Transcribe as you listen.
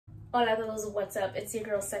Hola todos, what's up? It's your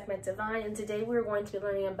girl Sekhmet Devine, and today we're going to be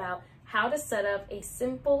learning about how to set up a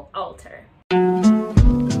simple altar.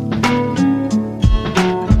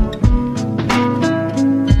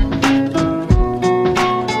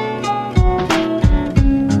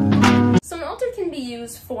 So an altar can be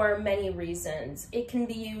used for many reasons. It can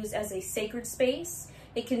be used as a sacred space.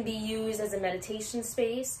 It can be used as a meditation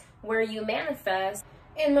space where you manifest.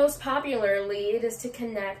 And most popularly, it is to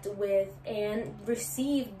connect with and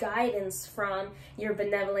receive guidance from your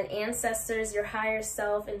benevolent ancestors, your higher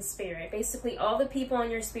self, and spirit. Basically, all the people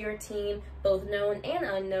on your spirit team, both known and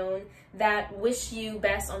unknown, that wish you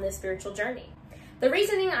best on this spiritual journey. The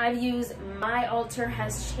reasoning I've used my altar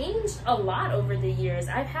has changed a lot over the years.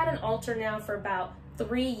 I've had an altar now for about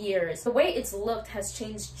 3 years. The way it's looked has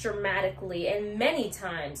changed dramatically and many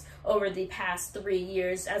times over the past 3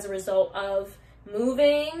 years as a result of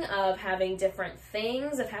moving, of having different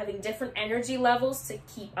things, of having different energy levels to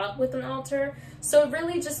keep up with an altar. So it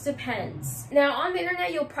really just depends. Now on the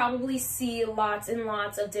internet, you'll probably see lots and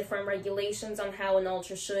lots of different regulations on how an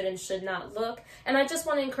altar should and should not look. And I just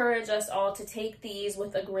want to encourage us all to take these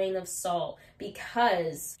with a grain of salt,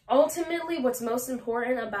 because ultimately what's most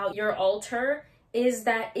important about your altar is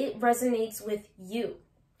that it resonates with you.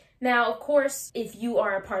 Now, of course, if you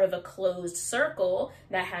are a part of a closed circle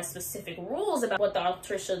that has specific rules about what the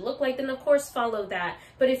altar should look like, then of course follow that.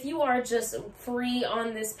 But if you are just free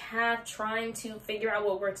on this path trying to figure out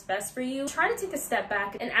what works best for you, try to take a step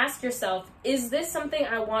back and ask yourself, is this something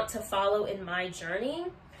I want to follow in my journey?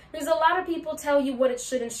 Because a lot of people tell you what it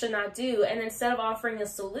should and should not do, and instead of offering a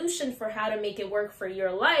solution for how to make it work for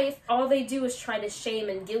your life, all they do is try to shame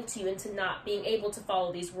and guilt you into not being able to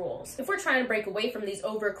follow these rules. If we're trying to break away from these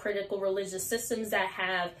overcritical religious systems that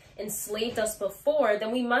have enslaved us before,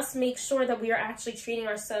 then we must make sure that we are actually treating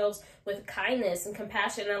ourselves with kindness and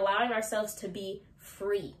compassion and allowing ourselves to be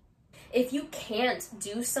free. If you can't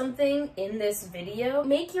do something in this video,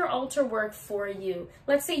 make your altar work for you.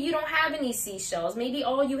 Let's say you don't have any seashells. Maybe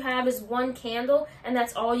all you have is one candle and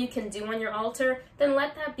that's all you can do on your altar. Then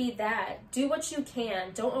let that be that. Do what you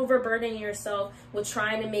can. Don't overburden yourself with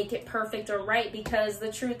trying to make it perfect or right, because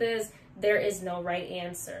the truth is, there is no right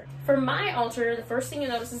answer. For my altar, the first thing you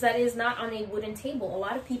notice is that it is not on a wooden table. A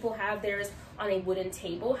lot of people have theirs on a wooden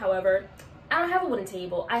table. However, I don't have a wooden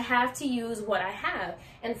table. I have to use what I have.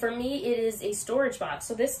 And for me, it is a storage box.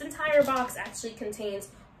 So this entire box actually contains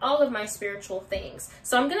all of my spiritual things.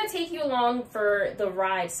 So I'm gonna take you along for the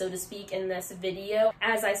ride, so to speak, in this video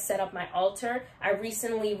as I set up my altar. I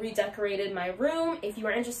recently redecorated my room. If you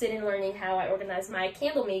are interested in learning how I organize my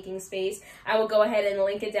candle making space, I will go ahead and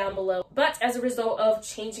link it down below. But as a result of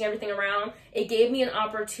changing everything around, it gave me an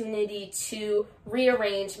opportunity to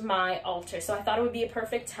rearrange my altar. So I thought it would be a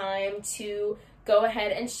perfect time to go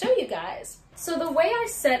ahead and show you guys. So the way I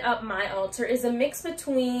set up my altar is a mix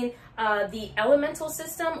between the elemental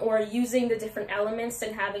system, or using the different elements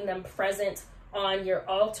and having them present on your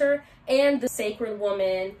altar, and the Sacred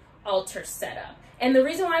Woman altar setup. And the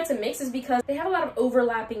reason why it's a mix is because they have a lot of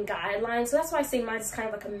overlapping guidelines, so that's why I say mine is kind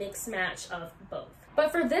of like a mix match of both. But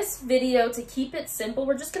for this video, to keep it simple,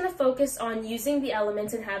 we're just going to focus on using the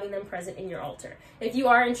elements and having them present in your altar. If you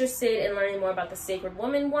are interested in learning more about the Sacred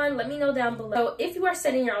Woman one, let me know down below. So if you are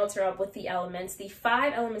setting your altar up with the elements, the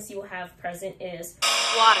 5 elements you will have present is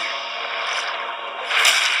water,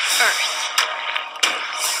 earth,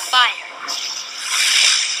 fire,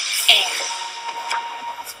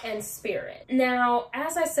 air, and spirit. Now,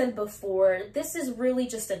 as I said before, this is really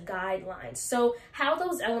just a guideline. So how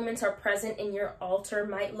those elements are present in your altar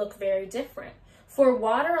might look very different. For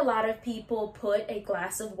water, a lot of people put a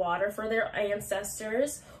glass of water for their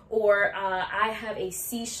ancestors, or I have a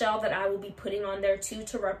seashell that I will be putting on there too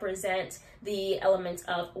to represent the element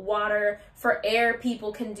of water. For air,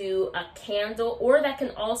 people can do a candle, or that can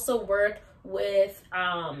also work with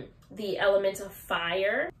the element of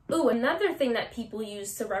fire. Ooh, another thing that people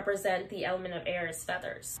use to represent the element of air is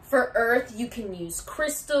feathers. For earth, you can use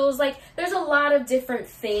crystals. Like, there's a lot of different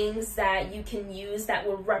things that you can use that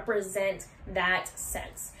will represent that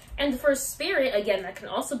sense. And for spirit, again, that can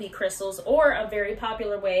also be crystals, or a very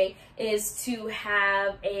popular way is to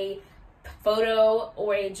have a photo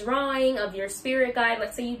or a drawing of your spirit guide.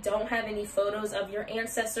 Let's say you don't have any photos of your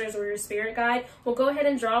ancestors or your spirit guide. Well, go ahead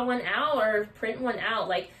and draw one out or print one out.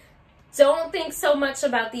 Like, don't think so much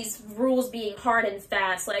about these rules being hard and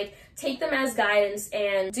fast. Like, take them as guidance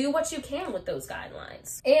and do what you can with those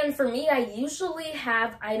guidelines. And for me, I usually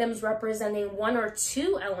have items representing 1 or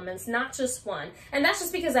 2 elements, not just one. And that's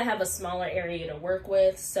just because I have a smaller area to work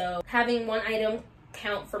with. So having one item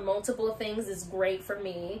count for multiple things is great for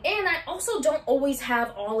me. And I also don't always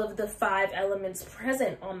have all of the 5 elements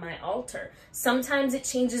present on my altar. Sometimes it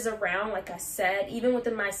changes around, like I said. Even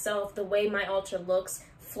within myself, the way my altar looks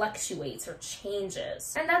fluctuates or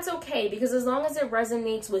changes. And that's okay, because as long as it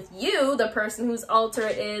resonates with you, the person whose altar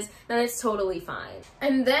it is, then it's totally fine.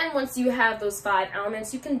 And then once you have those 5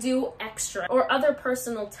 elements, you can do extra or other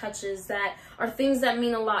personal touches that are things that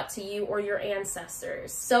mean a lot to you or your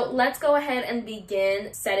ancestors. So let's go ahead and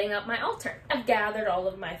begin setting up my altar. I've gathered all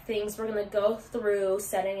of my things. We're gonna go through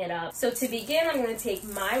setting it up. So to begin, I'm gonna take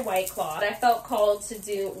my white cloth. I felt called to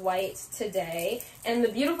do white today. And the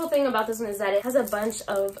beautiful thing about this one is that it has a bunch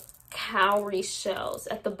of cowrie shells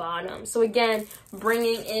at the bottom. So again,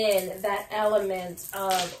 bringing in that element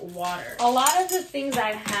of water. A lot of the things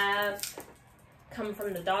I have come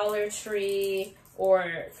from the Dollar Tree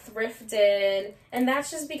or thrifted, and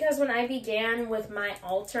that's just because when I began with my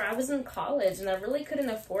altar, I was in college and I really couldn't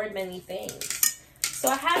afford many things. So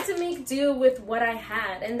I had to make do with what I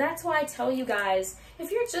had. And that's why I tell you guys,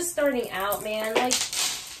 if you're just starting out, man, like,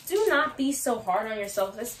 do not be so hard on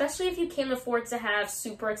yourself, especially if you can't afford to have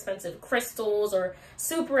super expensive crystals or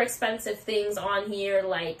super expensive things on here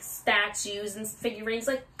like statues and figurines.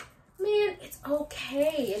 Like, man, it's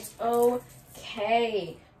okay. It's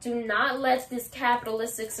okay. Do not let this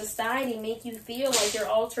capitalistic society make you feel like your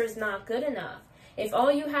altar is not good enough. If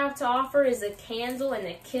all you have to offer is a candle and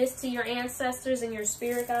a kiss to your ancestors and your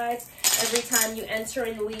spirit guides every time you enter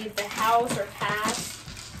and leave the house or pass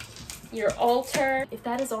your altar, if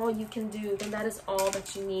that is all you can do, then that is all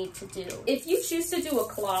that you need to do. If you choose to do a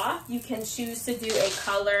cloth, you can choose to do a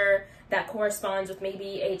color that corresponds with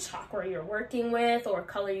maybe a chakra you're working with or a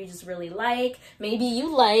color you just really like. Maybe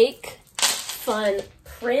you like fun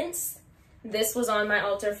prints. This was on my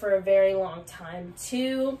altar for a very long time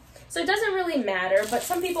too. So it doesn't really matter, but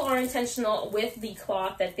some people are intentional with the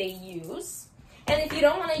cloth that they use. And if you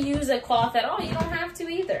don't want to use a cloth at all, you don't have to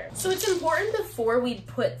either. So it's important before we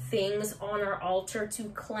put things on our altar to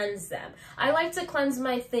cleanse them. I like to cleanse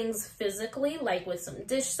my things physically, like with some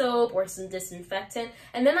dish soap or some disinfectant.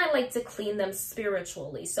 And then I like to clean them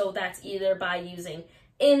spiritually. So that's either by using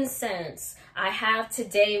incense. I have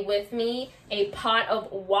today with me a pot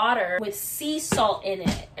of water with sea salt in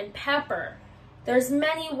it and pepper. There's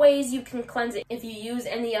many ways you can cleanse it. If you use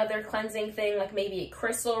any other cleansing thing, like maybe a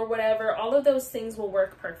crystal or whatever, all of those things will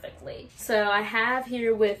work perfectly. So I have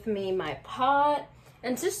here with me my pot.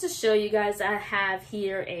 And just to show you guys, I have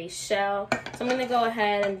here a shell. So I'm gonna go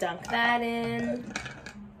ahead and dunk that in.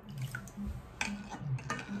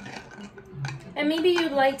 And maybe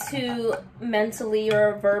you'd like to mentally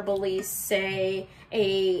or verbally say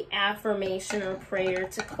a affirmation or prayer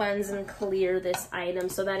to cleanse and clear this item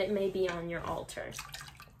so that it may be on your altar.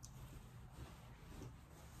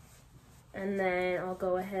 And then I'll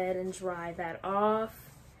go ahead and dry that off.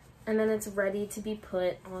 And then it's ready to be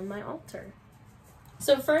put on my altar.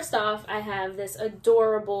 So first off, I have this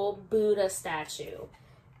adorable Buddha statue.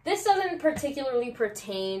 This doesn't particularly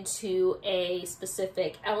pertain to a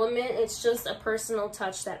specific element. It's just a personal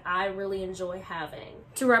touch that I really enjoy having.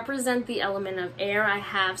 To represent the element of air, I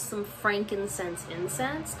have some frankincense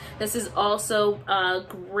incense. This is also a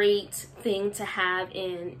great thing to have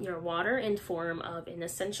in your water in form of an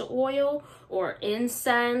essential oil or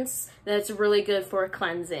incense. That's really good for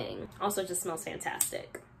cleansing. Also just smells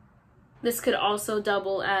fantastic. This could also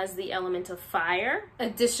double as the element of fire.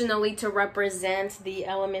 Additionally, to represent the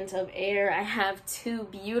element of air, I have 2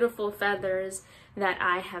 beautiful feathers that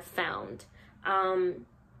I have found.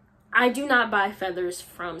 I do not buy feathers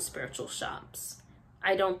from spiritual shops.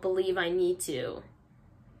 I don't believe I need to.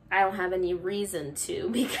 I don't have any reason to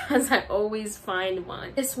because I always find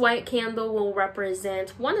one. This white candle will represent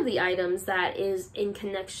one of the items that is in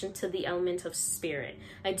connection to the element of spirit.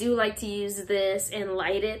 I do like to use this and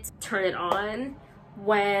light it, turn it on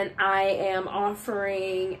when I am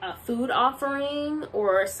offering a food offering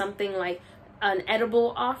or something like an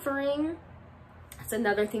edible offering. That's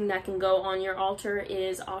another thing that can go on your altar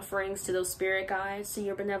is offerings to those spirit guides, to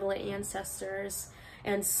your benevolent ancestors.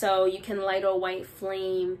 And so you can light a white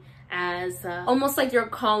flame as almost like you're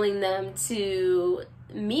calling them to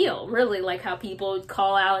meal, really, like how people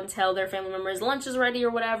call out and tell their family members lunch is ready or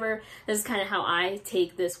whatever. This is kind of how I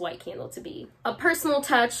take this white candle to be. A personal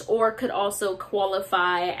touch, or could also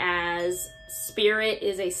qualify as spirit,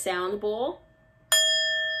 is a sound bowl.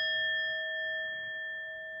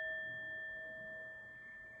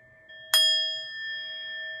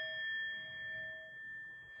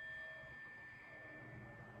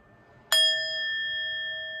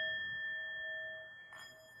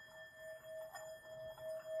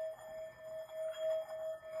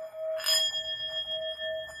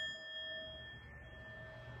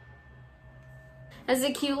 has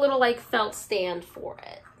a cute little like felt stand for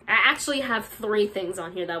it. I actually have 3 things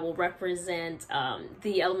on here that will represent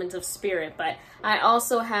the element of spirit, but I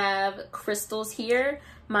also have crystals here.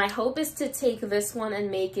 My hope is to take this one and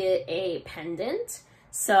make it a pendant.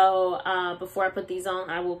 So before I put these on,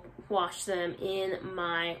 I will wash them in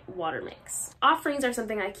my water mix. Offerings are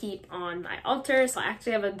something I keep on my altar. So I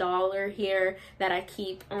actually have $1 here that I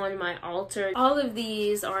keep on my altar. All of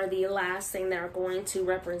these are the last thing that are going to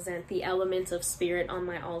represent the elements of spirit on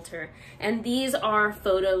my altar. And these are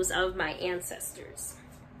photos of my ancestors.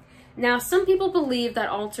 Now, some people believe that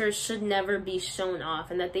altars should never be shown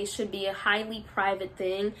off and that they should be a highly private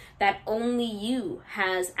thing that only you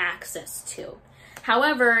has access to.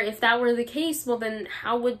 However, if that were the case, well then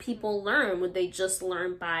how would people learn? Would they just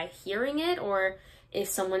learn by hearing it? Or if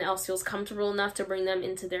someone else feels comfortable enough to bring them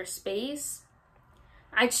into their space?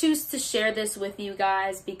 I choose to share this with you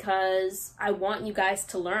guys because I want you guys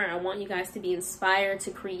to learn. I want you guys to be inspired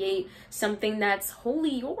to create something that's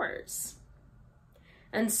wholly yours.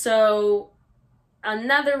 And so,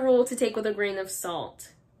 another rule to take with a grain of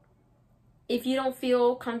salt. If you don't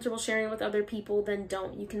feel comfortable sharing with other people, then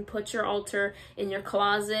don't. You can put your altar in your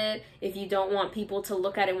closet if you don't want people to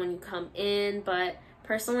look at it when you come in. But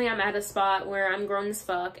personally, I'm at a spot where I'm grown as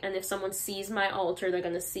fuck, and if someone sees my altar, they're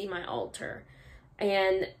gonna see my altar.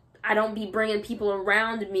 And I don't be bringing people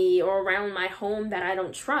around me or around my home that I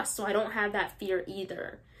don't trust, so I don't have that fear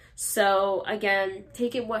either. So again,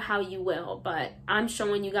 take it how you will, but I'm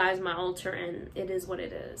showing you guys my altar and it is what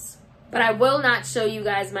it is. But I will not show you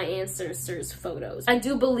guys my ancestors' photos. I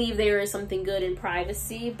do believe there is something good in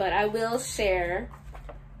privacy, but I will share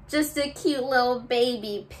just a cute little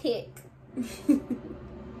baby pic.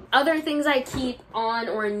 Other things I keep on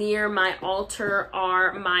or near my altar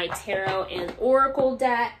are my tarot and oracle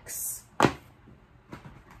decks.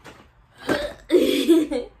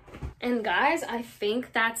 And guys, I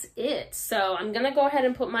think that's it. So I'm gonna go ahead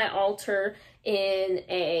and put my altar in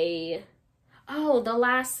a... Oh, the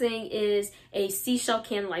last thing is a seashell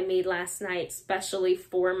candle I made last night specially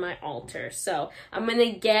for my altar. So I'm going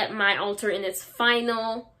to get my altar in its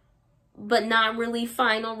final, but not really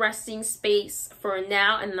final resting space for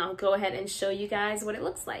now. And then I'll go ahead and show you guys what it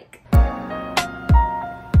looks like.